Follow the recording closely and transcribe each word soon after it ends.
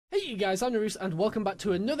Hey guys, I'm Nereus and welcome back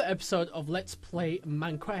to another episode of Let's Play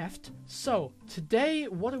Minecraft. So, today,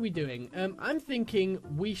 what are we doing? I'm thinking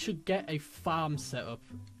we should get a farm set up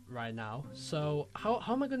right now. So, how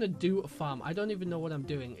am I going to do a farm? I don't even know what I'm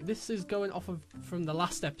doing. This is going off of from the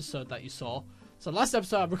last episode that you saw. So, last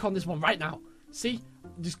episode, I'm recording this one right now. See?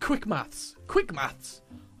 Just quick maths. Quick maths.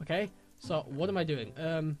 Okay? So, what am I doing?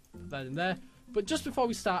 Put that in there. But just before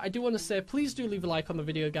we start, I do want to say, please do leave a like on the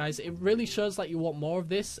video, guys. It really shows that you want more of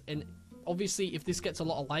this. And obviously, if this gets a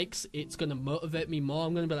lot of likes, it's going to motivate me more.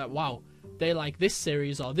 I'm going to be like, wow, they like this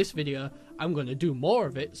series or this video. I'm going to do more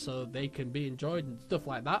of it so they can be enjoyed and stuff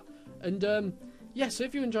like that. And yeah, so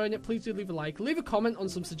if you're enjoying it, please do leave a like. Leave a comment on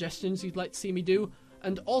some suggestions you'd like to see me do.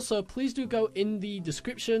 And also, please do go in the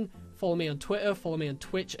description. Follow me on Twitter. Follow me on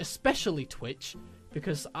Twitch, especially Twitch.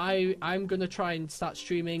 Because I'm going to try and start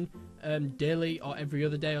streaming daily or every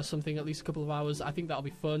other day or something, at least a couple of hours. I think that'll be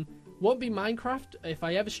fun. Won't be Minecraft. If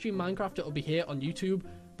I ever stream Minecraft, it'll be here on YouTube.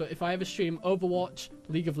 But if I ever stream Overwatch,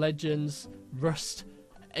 League of Legends, Rust,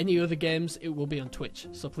 any other games, it will be on Twitch.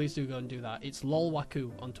 So please do go and do that. It's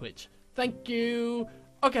lolwaku on Twitch. Thank you.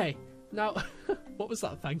 Okay, now, what was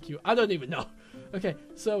that thank you? I don't even know. Okay,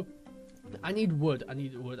 so I need wood. I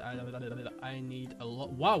need wood. I need a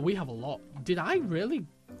lot. Wow, we have a lot. Did I really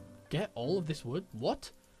get all of this wood?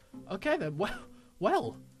 What? Okay then.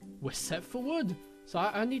 Well, we're set for wood. So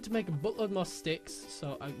I need to make a buttload more sticks.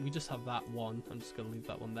 So we just have that one. I'm just gonna leave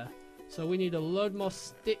that one there. So we need a load more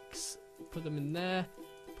sticks. Put them in there.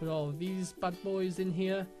 Put all of these bad boys in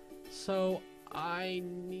here. So I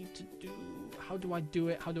need to do. How do I do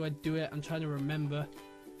it? How do I do it? I'm trying to remember.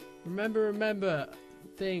 Remember.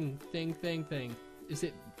 Thing. Is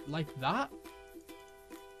it like that?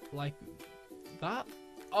 Like that?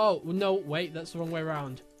 Oh, no, wait, that's the wrong way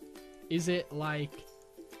around. Is it like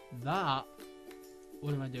that?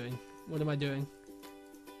 What am I doing? What am I doing?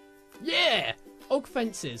 Yeah! Oak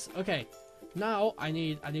fences. Okay. Now I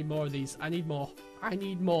need more of these. I need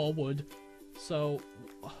more wood. So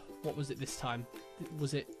what was it this time?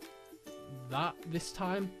 Was it that this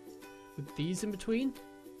time? With these in between?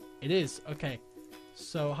 It is. Okay.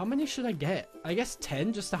 So how many should I get? I guess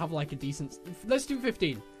 10 just to have like a decent. Let's do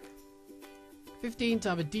 15. 15 to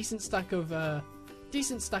have a decent stack of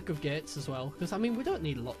gates as well. Because I mean we don't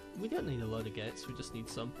need a lot. We don't need a load of gates. We just need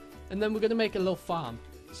some. And then we're gonna make a little farm.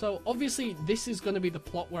 So obviously this is gonna be the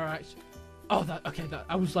plot where I actually. Oh, that okay. That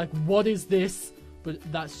I was like, what is this? But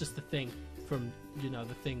that's just the thing from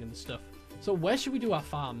the thing and the stuff. So where should we do our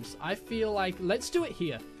farms? I feel like let's do it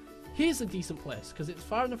here. Here's a decent place, because it's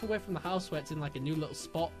far enough away from the house where it's in like a new little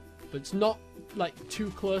spot, but it's not like too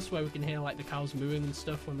close where we can hear like the cows mooing and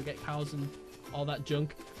stuff when we get cows and all that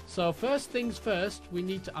junk. So first things first, we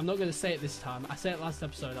need to, I'm not going to say it this time, I said it last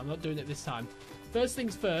episode, I'm not doing it this time. First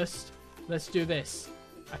things first, let's do this.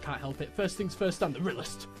 I can't help it. First things first, I'm the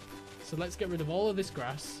realist. So let's get rid of all of this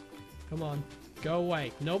grass. Come on, go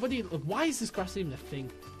away. Nobody, why is this grass even a thing?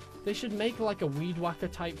 They should make like a weed whacker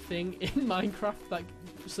type thing in Minecraft, like,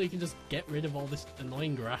 so you can just get rid of all this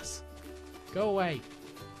annoying grass. Go away.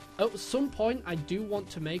 At some point, I do want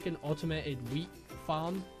to make an automated wheat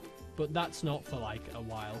farm, but that's not for like a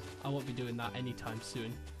while. I won't be doing that anytime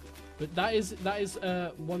soon. But that is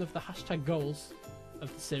one of the hashtag goals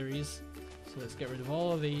of the series. So let's get rid of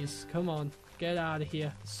all of these. Come on, get out of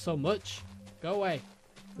here. So much. Go away.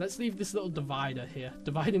 Let's leave this little divider here,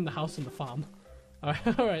 dividing the house and the farm. All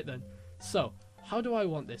right then. So, how do I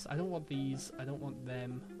want this? I don't want these. I don't want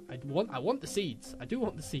them. I want the seeds. I do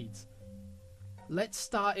want the seeds. Let's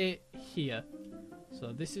start it here.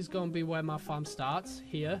 So this is going to be where my farm starts.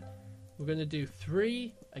 Here. We're going to do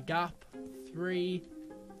 3, a gap, 3,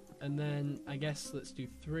 and then I guess let's do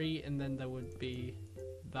 3, and then there would be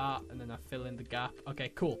that, and then I fill in the gap. Okay,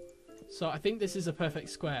 cool. So I think this is a perfect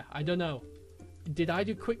square. I don't know. Did I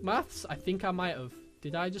do quick maths? I think I might have.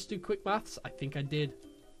 Did I just do quick maths? I think I did.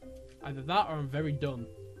 Either that or I'm very dumb.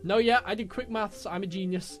 No, yeah, I did quick maths. I'm a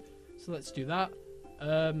genius. So let's do that.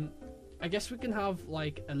 I guess we can have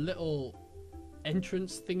like a little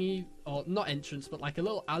entrance thingy. Or not entrance, but like a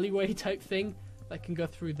little alleyway type thing that can go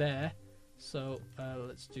through there. So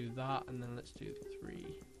let's do that. And then let's do 3.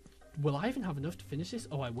 Will I even have enough to finish this?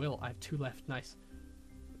 Oh, I will. I have 2 left. Nice.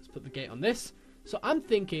 Let's put the gate on this. So I'm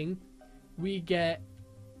thinking we get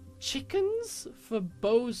chickens for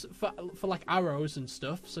bows, for like arrows and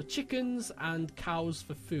stuff. So chickens and cows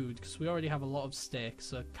for food, because we already have a lot of steak,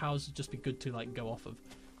 so cows would just be good to like go off of.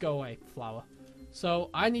 Go away, flower.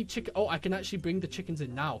 So I need chicken. Oh, I can actually bring the chickens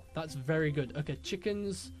in now. That's very good. Okay,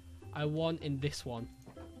 chickens I want in this one.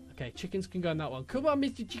 Okay, chickens can go in that one. Come on,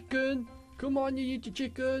 Mr. Chicken. Come on, you eat your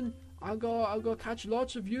chicken. I'll go catch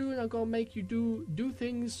lots of you, and I'll go make you do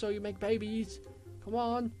things so you make babies. Come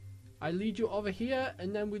on. I lead you over here,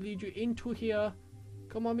 and then we lead you into here.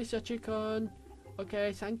 Come on, Mr. Chicken.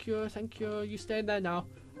 Okay, thank you, thank you. You stay in there now.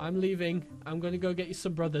 I'm leaving. I'm gonna go get you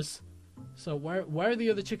some brothers. So where are the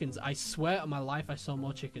other chickens? I swear on my life I saw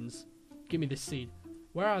more chickens. Give me this seed.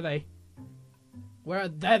 Where are they?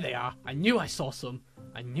 There they are. I knew I saw some.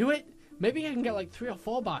 I knew it. Maybe I can get like 3 or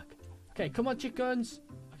 4 back. Okay, come on, chickens.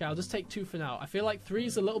 Okay, I'll just take 2 for now. I feel like 3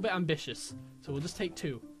 is a little bit ambitious, so we'll just take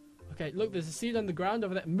 2. Okay, look, there's a seed on the ground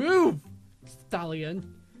over there. Move,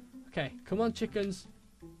 stallion. Okay, come on, chickens.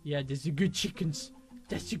 Yeah, there's the good chickens.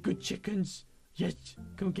 That's the good chickens. Yes,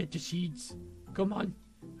 come get the seeds. Come on.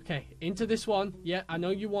 Okay, into this one. Yeah, I know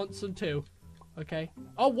you want some too. Okay.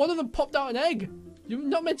 Oh, one of them popped out an egg. You're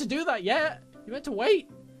not meant to do that yet. You're meant to wait.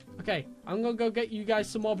 Okay, I'm gonna go get you guys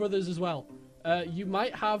some more brothers as well. You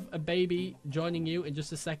might have a baby joining you in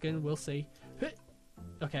just a second. We'll see.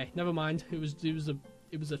 Okay, never mind. It was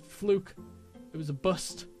a fluke. It was a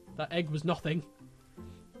bust. That egg was nothing.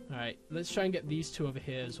 Alright, let's try and get these 2 over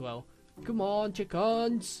here as well. Come on,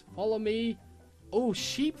 chickens. Follow me. Oh,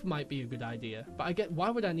 sheep might be a good idea. But why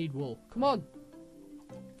would I need wool? Come on.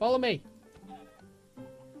 Follow me.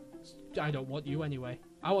 I don't want you anyway.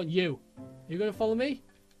 I want you. Are you going to follow me?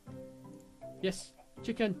 Yes.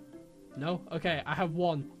 Chicken. No? Okay, I have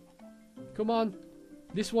 1. Come on.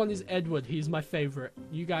 This one is Edward. He's my favorite.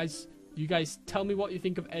 You guys tell me what you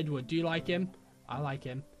think of Edward. Do you like him? I like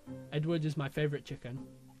him. Edward is my favorite chicken.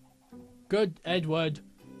 Good, Edward.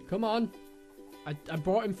 Come on. I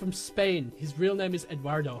brought him from Spain. His real name is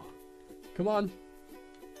Eduardo. Come on.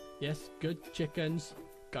 Yes, good chickens.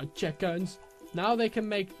 Good chickens. Now they can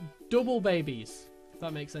make double babies. If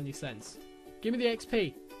that makes any sense. Give me the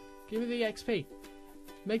XP. Give me the XP.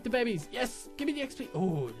 Make the babies. Yes, give me the XP.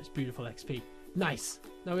 Oh, that's beautiful XP. Nice.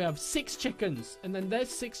 Now we have 6 chickens. And then there's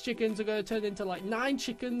 6 chickens are going to turn into like 9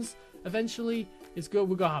 chickens. Eventually, it's good.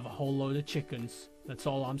 We're going to have a whole load of chickens. That's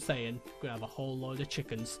all I'm saying. We're going to have a whole load of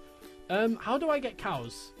chickens. How do I get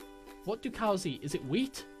cows? What do cows eat? Is it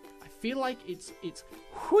wheat? I feel like it's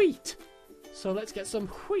wheat. So let's get some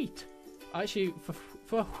wheat. Actually,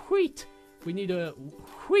 for wheat, we need a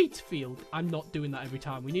wheat field. I'm not doing that every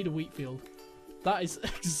time. We need a wheat field. That is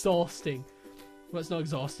exhausting. Well, it's not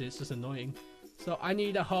exhausting. It's just annoying. So I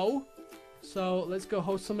need a hoe. So let's go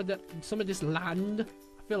hoe some of this land.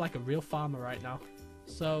 I feel like a real farmer right now.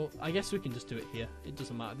 So I guess we can just do it here. It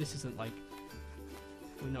doesn't matter. This isn't like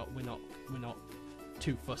we're not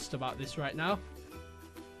too fussed about this right now.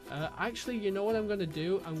 Actually, you know what I'm gonna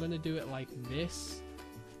do? I'm gonna do it like this.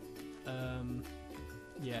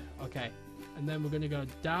 Yeah, okay. And then we're gonna go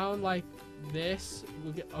down like this.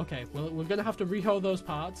 Okay, well, we're gonna have to re-hoe those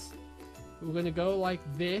parts. We're gonna go like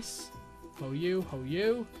this. Hoe you, hoe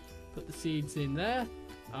you. Put the seeds in there.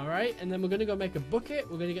 Alright, and then we're gonna go make a bucket.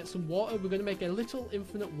 We're gonna get some water. We're gonna make a little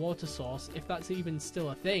infinite water source, if that's even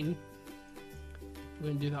still a thing. We're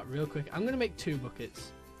gonna do that real quick. I'm gonna make 2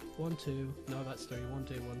 buckets. 1, 2. No, that's 3. 1,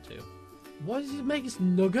 2, 1, 2. What does it make? It's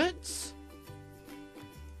nuggets?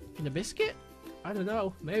 In a biscuit? I don't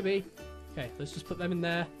know. Maybe. Okay, let's just put them in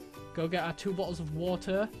there. Go get our 2 bottles of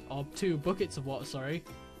water. Or 2 buckets of water, sorry.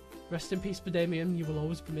 Rest in peace, Badamian. You will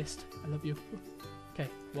always be missed. I love you. Okay,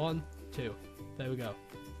 1, 2. There we go.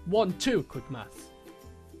 1, 2. Quick math.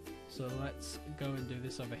 So let's go and do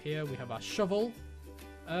this over here. We have our shovel.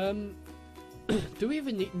 Do we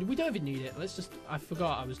even need... We don't even need it. Let's just... I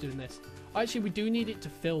forgot I was doing this. Actually, we do need it to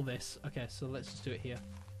fill this. Okay, so let's just do it here.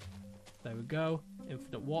 There we go.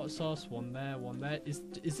 Infinite water source. 1 there, 1 there.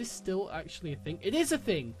 Is this still actually a thing? It is a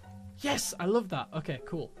thing! Yes! I love that. Okay,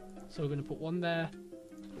 cool. So we're going to put 1 there.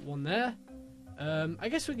 Put 1 there. I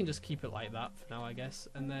guess we can just keep it like that for now, I guess.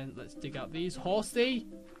 And then let's dig out these. Horsey!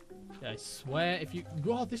 Yeah, I swear if you...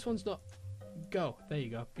 Oh, this one's not... Go. There you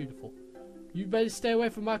go. Beautiful. You better stay away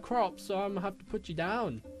from my crops, so I'm gonna have to put you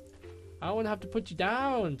down. I don't want to have to put you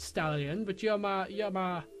down, stallion, but you're my...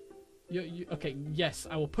 Okay, yes,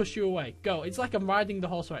 I will push you away. Go. It's like I'm riding the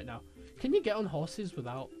horse right now. Can you get on horses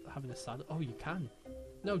without having a saddle? Oh, you can.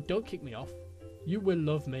 No, don't kick me off. You will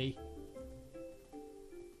love me.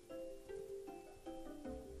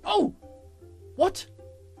 Oh! What?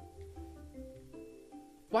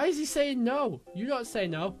 Why is he saying no? You don't say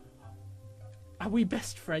no. Are we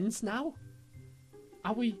best friends now?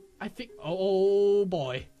 Are we? I think... Oh,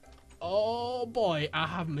 boy. Oh, boy. I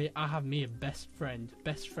have me a best friend.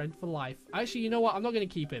 Best friend for life. Actually, you know what? I'm not going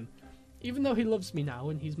to keep him. Even though he loves me now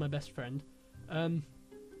and he's my best friend. I'm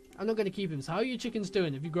not going to keep him. So how are your chickens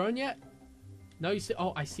doing? Have you grown yet? No, you see...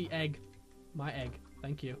 Oh, I see egg. My egg.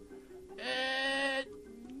 Thank you.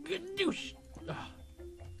 Gadoosh.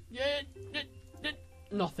 Yeah.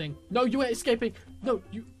 Nothing. No, you ain't escaping. No,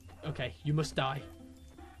 you... Okay, you must die.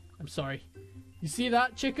 I'm sorry. You see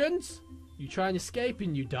that, chickens? You try and escape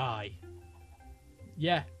and you die.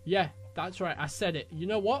 Yeah, that's right. I said it. You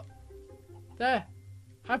know what? There.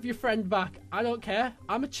 Have your friend back. I don't care.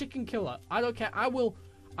 I'm a chicken killer. I don't care. I will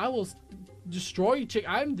destroy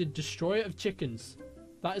I'm the destroyer of chickens.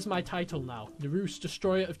 That is my title now. Nereus,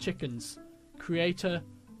 destroyer of chickens. Creator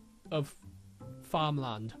of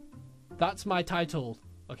farmland. That's my title.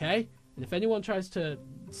 Okay? And if anyone tries to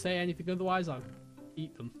say anything otherwise, I'll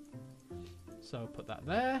eat them. So put that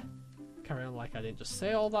there. Carry on like I didn't just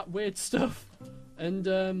say all that weird stuff. And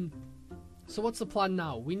so what's the plan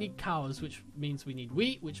now? We need cows, which means we need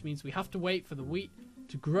wheat, which means we have to wait for the wheat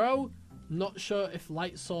to grow. Not sure if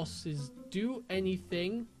light sources do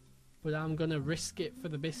anything, but I'm gonna risk it for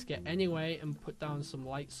the biscuit anyway and put down some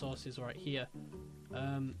light sources right here.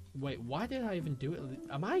 Wait, why did I even do it?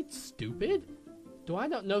 Am I stupid? Do I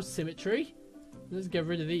not know symmetry? Let's get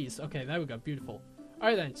rid of these. Okay, there we go. Beautiful.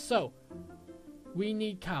 Alright then, so we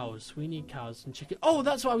need cows. We need cows and chicken. Oh,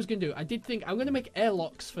 that's what I was going to do. I did think I'm going to make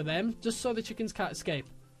airlocks for them just so the chickens can't escape.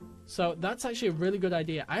 So that's actually a really good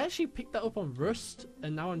idea. I actually picked that up on Rust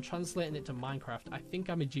and now I'm translating it to Minecraft. I think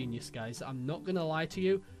I'm a genius, guys. I'm not going to lie to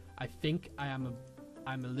you. I think I'm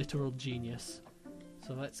a literal genius.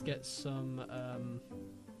 So let's get some,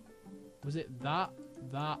 was it that,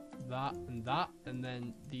 and that, and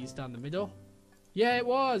then these down the middle? Yeah, it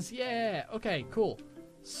was. Yeah. Okay, cool.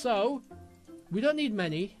 So we don't need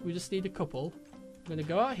many. We just need a couple. I'm going to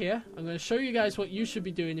go out here. I'm going to show you guys what you should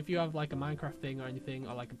be doing if you have like a Minecraft thing or anything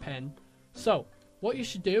or like a pen. So what you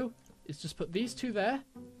should do is just put these two there.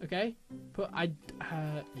 Okay.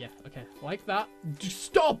 Yeah. Okay. Like that. Just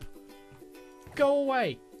stop. Go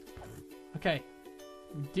away. Okay.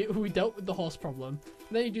 We dealt with the horse problem.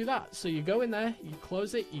 And then you do that. So you go in there, you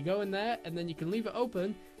close it, you go in there, and then you can leave it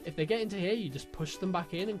open. If they get into here, you just push them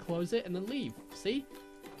back in and close it and then leave. See?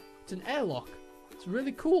 It's an airlock. It's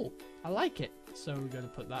really cool. I like it. So we're going to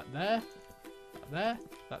put that there, that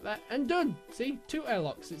there, and done. See? 2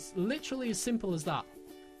 airlocks. It's literally as simple as that.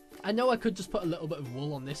 I know I could just put a little bit of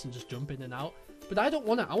wool on this and just jump in and out, but I don't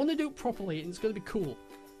want to. I want to do it properly and it's going to be cool.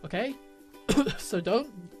 Okay? So don't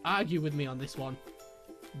argue with me on this one.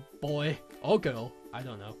 Boy or girl, I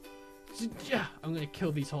don't know. I'm gonna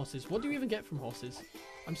kill these horses. What do you even get from horses?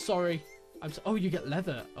 I'm sorry. Oh, you get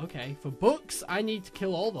leather. Okay. For books, I need to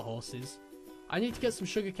kill all the horses. I need to get some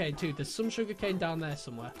sugarcane too. There's some sugarcane down there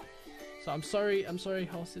somewhere. So I'm sorry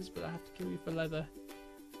horses, but I have to kill you for leather.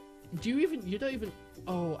 You don't even,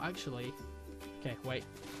 oh, actually. Okay, wait.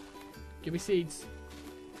 Give me seeds.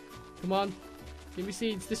 Come on. Give me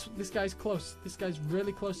seeds. This guy's close. This guy's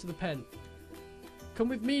really close to the pen. Come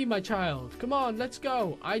with me, my child. Come on, let's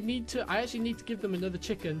go. I actually need to give them another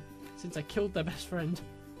chicken since I killed their best friend.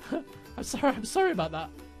 I'm sorry about that.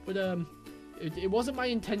 But it wasn't my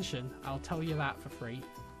intention. I'll tell you that for free.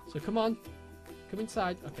 So come on. Come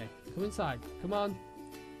inside. Okay, come inside. Come on.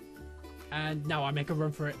 And now I make a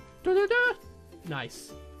run for it. Da, da, da.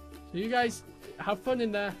 Nice. So you guys have fun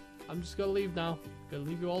in there. I'm just gonna leave now. Gonna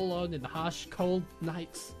leave you all alone in the harsh, cold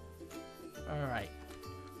nights. Alright.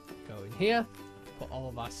 Go in here. Put all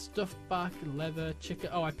of our stuff back. Leather,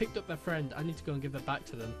 chicken. Oh, I picked up their friend. I need to go and give it back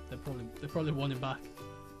to them. They probably want him back.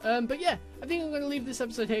 But yeah, I think I'm going to leave this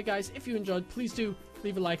episode here, guys. If you enjoyed, please do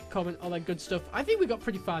leave a like, comment, all that good stuff. I think we got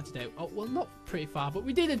pretty far today. Oh, well, not pretty far, but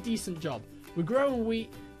we did a decent job. We're growing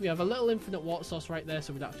wheat. We have a little infinite water source right there,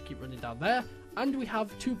 so we don't have to keep running down there. And we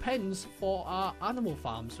have 2 pens for our animal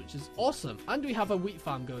farms, which is awesome. And we have a wheat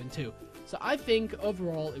farm going too. So I think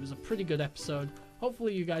overall it was a pretty good episode.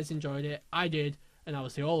 Hopefully you guys enjoyed it. I did. And I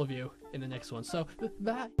will see all of you in the next one. So,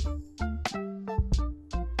 bye.